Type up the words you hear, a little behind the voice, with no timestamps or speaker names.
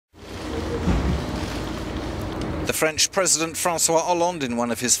The French President Francois Hollande, in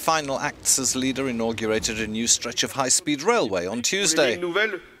one of his final acts as leader, inaugurated a new stretch of high-speed railway on Tuesday.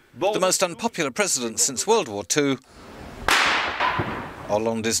 The most unpopular president since World War II.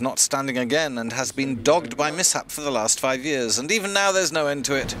 Hollande is not standing again and has been dogged by mishap for the last 5 years, and even now there's no end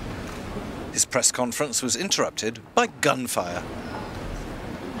to it. His press conference was interrupted by gunfire.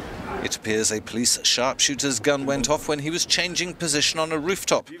 It appears a police sharpshooter's gun went off when he was changing position on a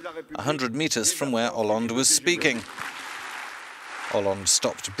rooftop, 100 meters from where Hollande was speaking. Hollande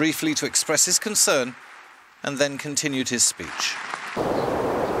stopped briefly to express his concern and then continued his speech.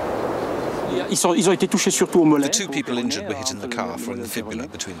 The two people injured were hit in the calf or in the fibula,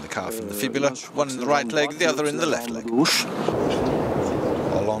 between the calf and the fibula, one in the right leg, the other in the left leg.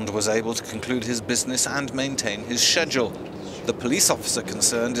 Hollande was able to conclude his business and maintain his schedule. The police officer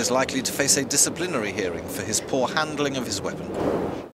concerned is likely to face a disciplinary hearing for his poor handling of his weapon.